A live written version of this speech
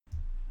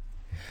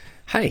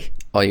Hi,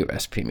 all you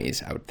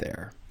SPMEs out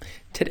there.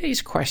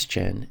 Today's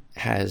question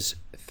has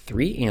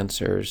 3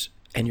 answers,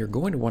 and you're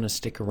going to want to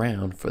stick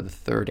around for the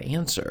third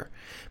answer,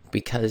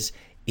 because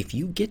if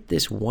you get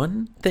this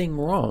one thing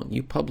wrong,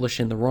 you publish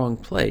in the wrong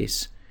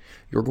place,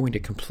 you're going to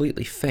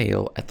completely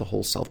fail at the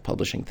whole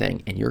self-publishing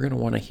thing, and you're going to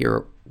want to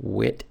hear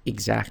what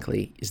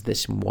exactly is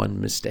this one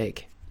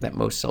mistake that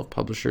most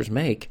self-publishers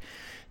make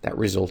that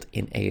result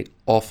in an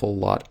awful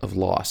lot of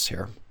loss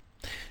here.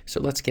 So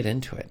let's get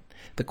into it.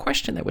 The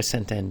question that was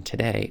sent in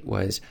today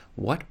was,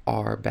 what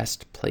are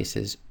best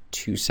places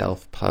to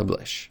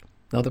self-publish?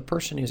 Now, the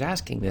person who's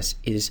asking this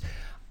is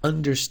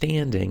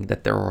understanding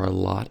that there are a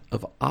lot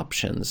of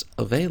options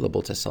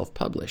available to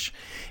self-publish.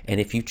 And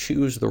if you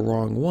choose the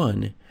wrong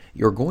one,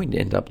 you're going to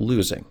end up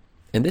losing.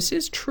 And this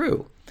is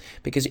true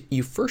because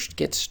you first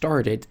get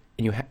started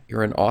and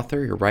you're an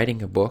author, you're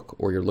writing a book,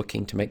 or you're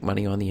looking to make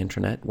money on the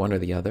internet, one or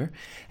the other,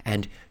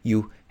 and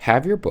you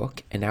have your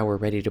book, and now we're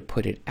ready to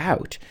put it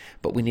out,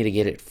 but we need to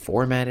get it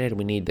formatted,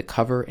 we need the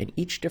cover, and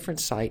each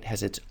different site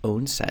has its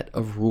own set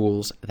of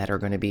rules that are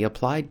going to be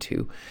applied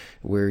to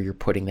where you're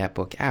putting that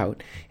book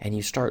out, and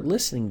you start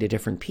listening to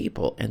different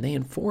people, and they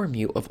inform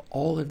you of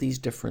all of these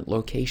different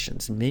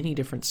locations, many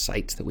different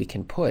sites that we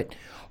can put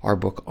our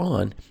book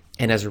on,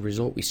 and as a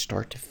result, we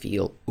start to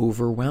feel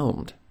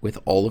overwhelmed with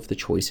all of the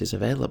choices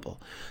available.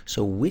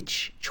 So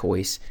which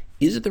choice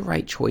is the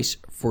right choice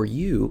for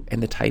you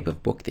and the type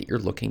of book that you're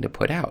looking to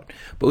put out,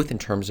 both in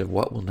terms of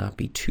what will not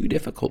be too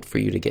difficult for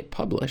you to get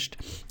published,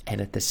 and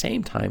at the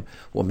same time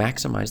will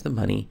maximize the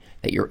money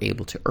that you're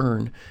able to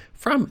earn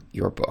from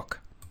your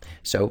book.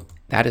 So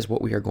that is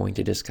what we are going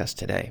to discuss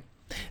today.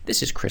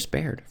 This is Chris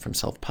Baird from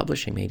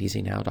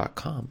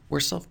selfpublishingmadeeasynow.com, where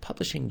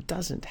self-publishing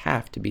doesn't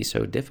have to be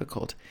so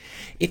difficult.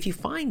 If you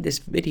find this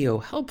video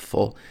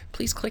helpful,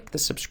 please click the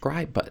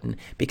subscribe button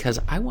because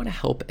I want to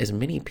help as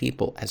many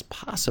people as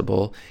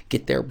possible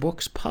get their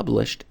books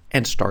published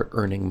and start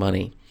earning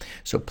money.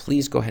 So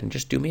please go ahead and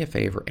just do me a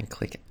favor and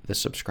click the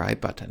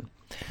subscribe button.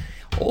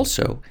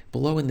 Also,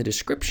 below in the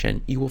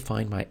description, you will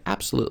find my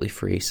absolutely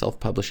free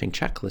self-publishing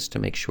checklist to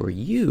make sure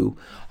you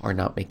are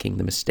not making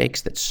the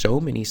mistakes that so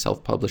many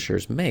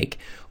self-publishers make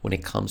when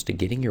it comes to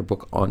getting your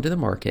book onto the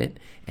market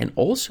and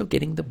also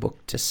getting the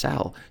book to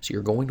sell. So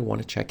you're going to want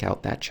to check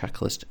out that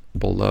checklist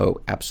below,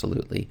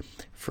 absolutely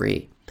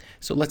free.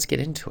 So let's get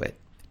into it.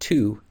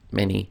 Too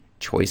many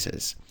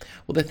choices.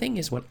 Well, the thing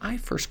is, when I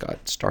first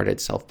got started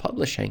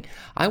self-publishing,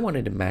 I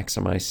wanted to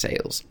maximize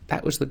sales.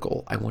 That was the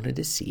goal. I wanted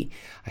to see,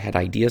 I had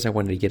ideas I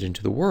wanted to get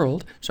into the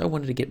world, so I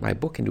wanted to get my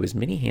book into as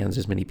many hands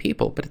as many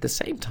people, but at the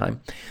same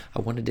time,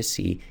 I wanted to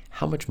see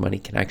how much money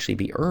can actually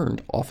be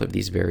earned off of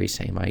these very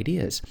same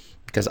ideas.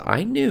 Because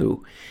I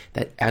knew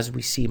that as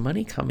we see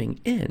money coming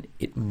in,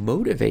 it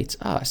motivates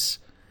us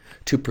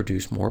to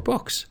produce more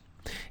books.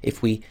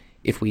 If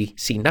we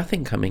see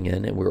nothing coming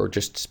in and we're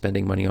just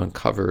spending money on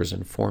covers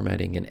and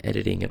formatting and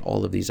editing and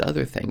all of these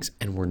other things,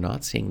 and we're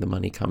not seeing the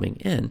money coming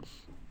in,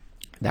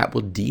 that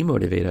will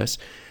demotivate us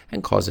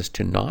and cause us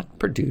to not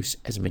produce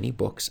as many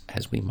books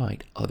as we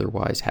might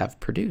otherwise have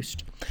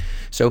produced.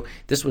 So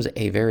this was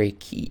a very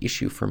key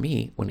issue for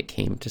me when it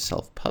came to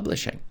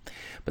self-publishing.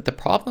 But the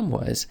problem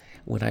was,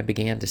 when I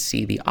began to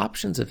see the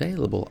options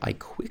available, I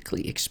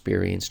quickly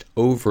experienced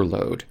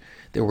overload.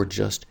 There were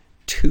just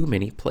too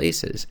many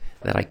places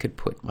that I could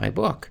put my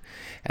book.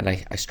 And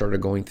I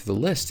started going through the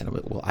list and I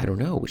went, well, I don't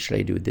know. Should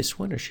I do this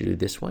one or should I do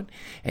this one?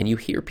 And you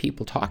hear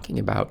people talking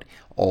about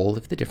all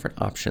of the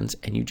different options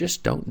and you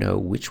just don't know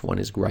which one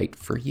is right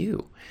for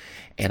you.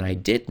 And I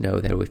did know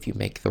that if you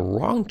make the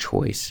wrong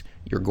choice,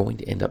 you're going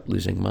to end up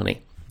losing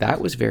money. That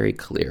was very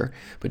clear,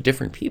 but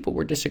different people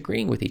were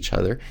disagreeing with each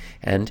other,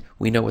 and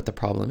we know what the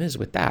problem is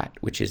with that,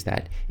 which is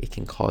that it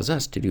can cause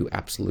us to do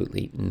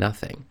absolutely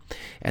nothing.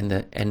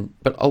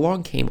 But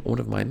along came one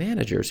of my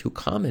managers who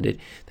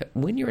commented that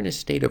when you're in a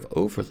state of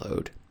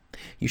overload,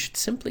 you should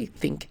simply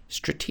think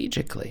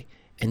strategically.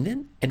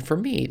 And for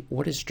me,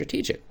 what is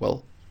strategic?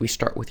 Well, we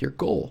start with your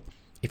goal.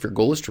 If your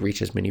goal is to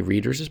reach as many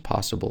readers as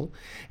possible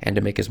and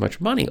to make as much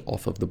money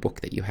off of the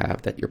book that you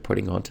have that you're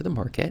putting onto the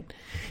market,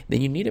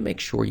 then you need to make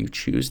sure you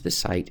choose the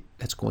site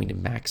that's going to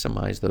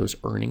maximize those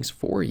earnings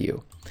for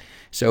you.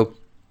 So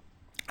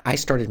I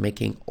started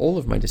making all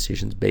of my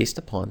decisions based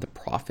upon the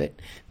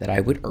profit that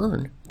I would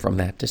earn from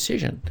that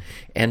decision.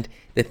 And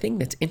the thing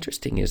that's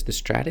interesting is the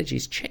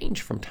strategies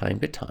change from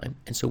time to time,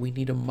 and so we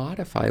need to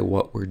modify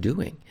what we're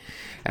doing.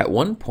 At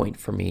one point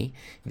for me,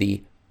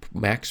 the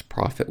max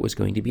profit was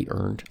going to be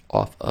earned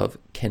off of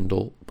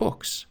Kindle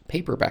books,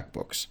 paperback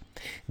books.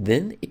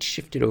 Then it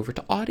shifted over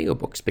to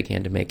audiobooks,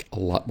 began to make a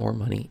lot more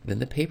money than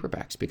the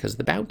paperbacks because of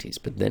the bounties.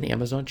 But then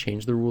Amazon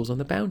changed the rules on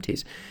the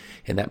bounties,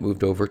 and that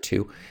moved over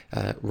to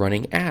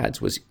running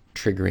ads was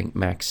triggering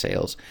max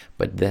sales.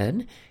 But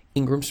then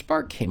Ingram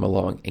Spark came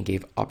along and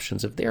gave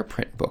options of their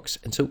print books.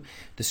 And so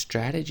the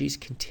strategies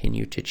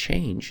continue to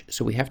change.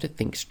 So we have to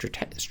think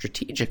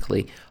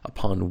strategically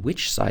upon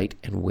which site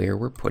and where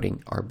we're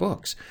putting our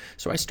books.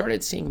 So I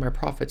started seeing my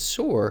profits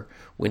soar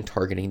when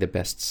targeting the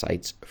best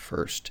sites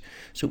first.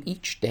 So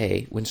each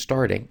day when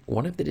starting,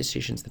 one of the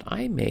decisions that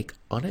I make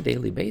on a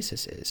daily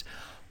basis is,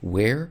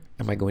 where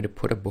am I going to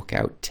put a book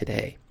out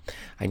today?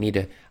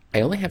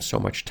 I only have so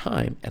much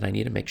time, and I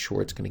need to make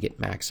sure it's going to get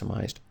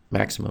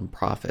maximum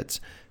profits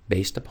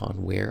based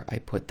upon where I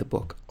put the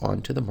book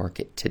onto the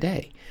market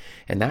today.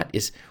 And that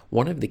is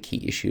one of the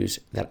key issues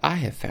that I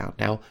have found.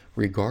 Now,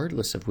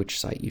 regardless of which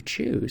site you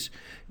choose,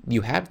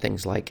 you have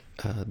things like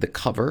the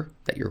cover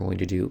that you're going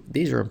to do.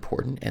 These are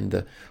important, and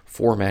the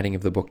formatting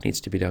of the book needs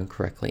to be done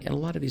correctly, and a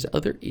lot of these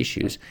other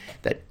issues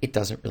that it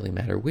doesn't really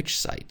matter which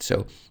site.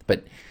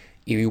 But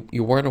you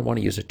want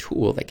to use a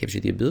tool that gives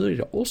you the ability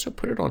to also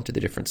put it onto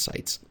the different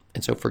sites.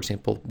 And so, for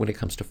example, when it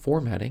comes to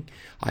formatting,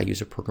 I use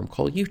a program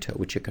called Yuto,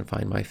 which you can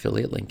find my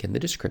affiliate link in the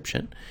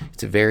description.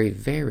 It's a very,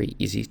 very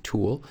easy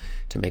tool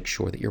to make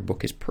sure that your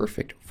book is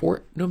perfect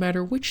for no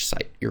matter which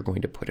site you're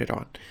going to put it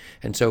on.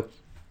 And so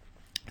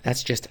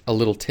that's just a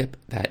little tip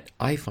that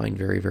I find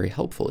very, very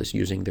helpful, is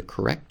using the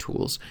correct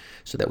tools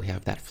so that we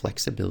have that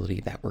flexibility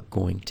that we're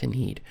going to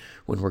need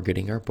when we're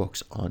getting our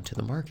books onto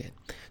the market.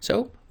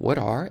 So what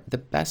are the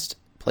best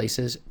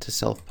places to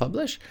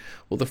self-publish?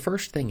 Well, the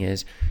first thing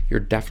is you're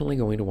definitely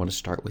going to want to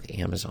start with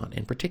Amazon,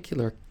 in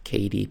particular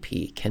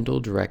KDP, Kindle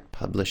Direct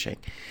Publishing.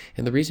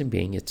 And the reason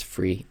being, it's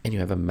free and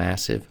you have a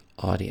massive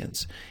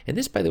audience. And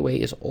this, by the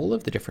way, is all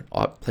of the different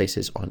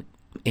places on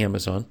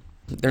Amazon.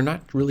 They're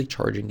not really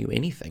charging you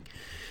anything.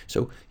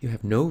 So you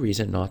have no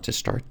reason not to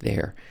start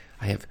there.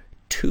 I have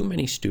too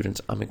many students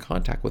I'm in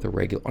contact with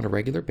on a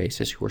regular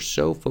basis who are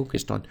so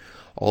focused on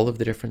all of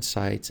the different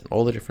sites and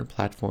all the different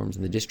platforms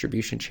and the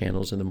distribution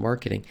channels and the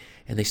marketing,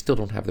 and they still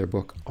don't have their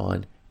book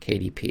on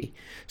KDP.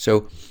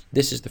 So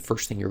this is the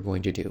first thing you're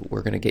going to do.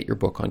 We're going to get your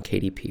book on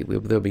KDP.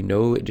 There'll be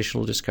no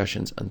additional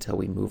discussions until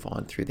we move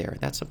on through there. And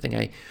that's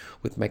something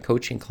with my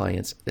coaching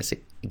clients, that's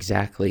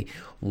exactly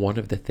one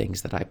of the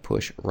things that I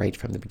push right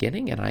from the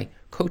beginning, and I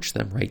coach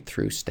them right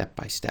through step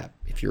by step.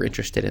 If you're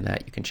interested in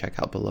that, you can check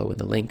out below in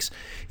the links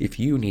if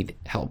you need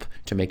help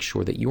to make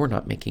sure that you're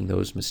not making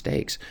those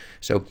mistakes.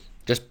 So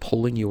just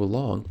pulling you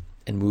along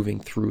and moving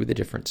through the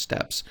different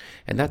steps.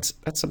 And that's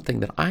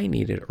something that I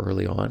needed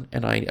early on,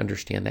 and I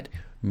understand that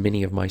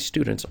many of my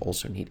students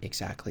also need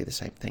exactly the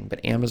same thing.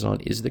 But Amazon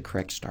is the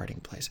correct starting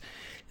place.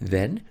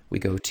 Then we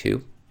go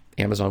to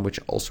Amazon, which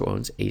also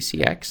owns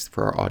ACX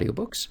for our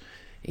audiobooks,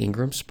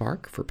 Ingram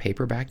Spark for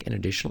paperback and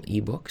additional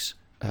ebooks,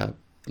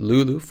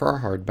 Lulu for our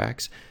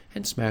hardbacks,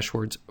 and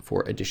Smashwords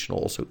for additional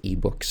also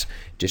ebooks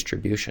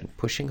distribution,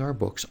 pushing our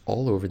books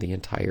all over the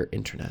entire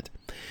internet.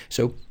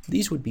 So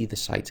these would be the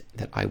sites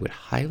that I would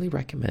highly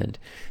recommend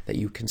that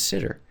you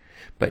consider.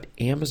 But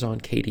Amazon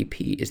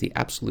KDP is the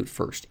absolute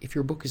first. If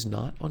your book is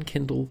not on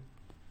Kindle,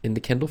 in the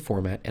Kindle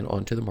format and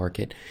onto the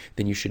market,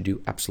 then you should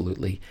do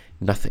absolutely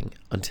nothing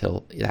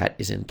until that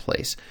is in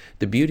place.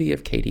 The beauty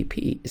of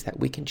KDP is that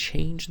we can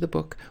change the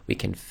book, we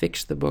can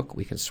fix the book,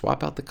 we can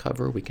swap out the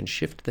cover, we can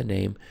shift the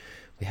name.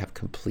 We have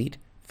complete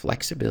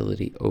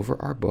flexibility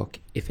over our book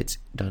if it's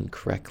done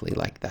correctly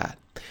like that.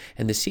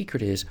 And the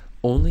secret is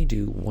only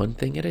do one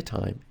thing at a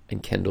time,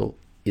 and Kindle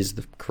is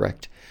the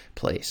correct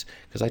place.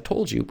 Because I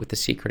told you with the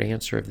secret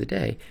answer of the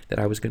day that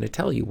I was going to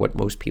tell you what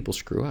most people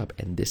screw up,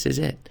 and this is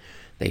it.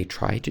 They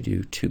try to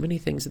do too many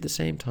things at the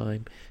same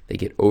time, they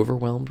get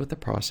overwhelmed with the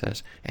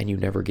process, and you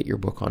never get your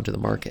book onto the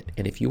market.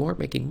 And if you aren't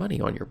making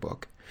money on your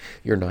book,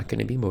 you're not going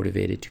to be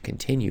motivated to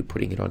continue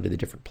putting it onto the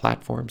different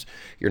platforms.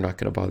 You're not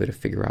going to bother to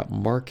figure out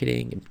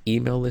marketing and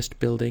email list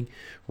building,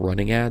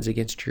 running ads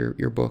against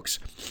your books.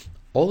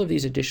 All of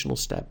these additional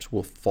steps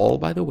will fall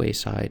by the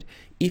wayside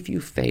if you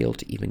fail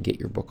to even get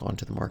your book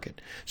onto the market.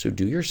 So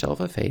do yourself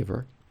a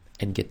favor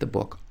and get the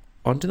book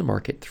onto the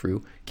market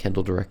through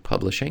Kindle Direct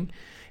Publishing.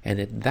 And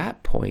at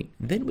that point,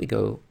 then we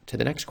go to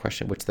the next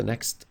question, which the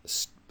next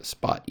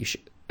step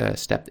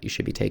that you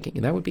should be taking,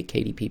 and that would be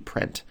KDP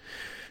Print.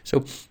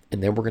 So,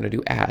 and then we're going to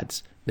do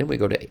ads. Then we're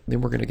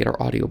going to get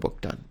our audiobook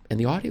done. And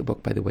the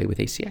audiobook, by the way, with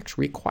ACX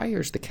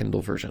requires the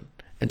Kindle version.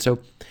 And so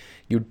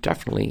you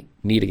definitely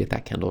need to get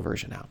that Kindle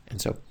version out.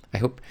 And so I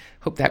hope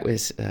that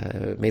was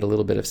made a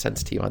little bit of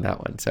sense to you on that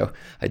one. So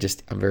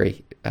I'm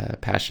very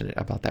passionate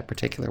about that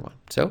particular one.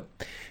 So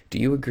do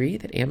you agree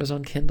that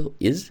Amazon Kindle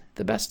is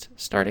the best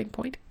starting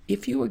point?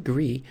 If you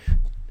agree,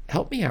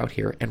 help me out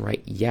here and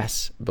write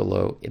yes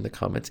below in the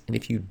comments. And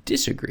if you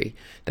disagree,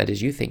 that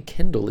is, you think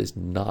Kindle is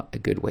not a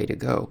good way to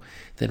go,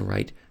 then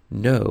write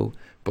no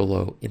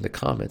below in the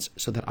comments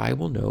so that I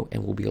will know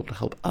and will be able to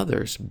help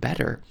others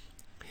better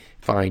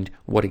find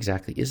what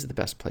exactly is the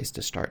best place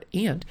to start.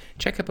 And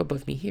check up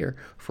above me here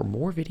for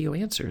more video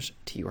answers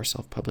to your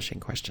self-publishing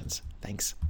questions. Thanks.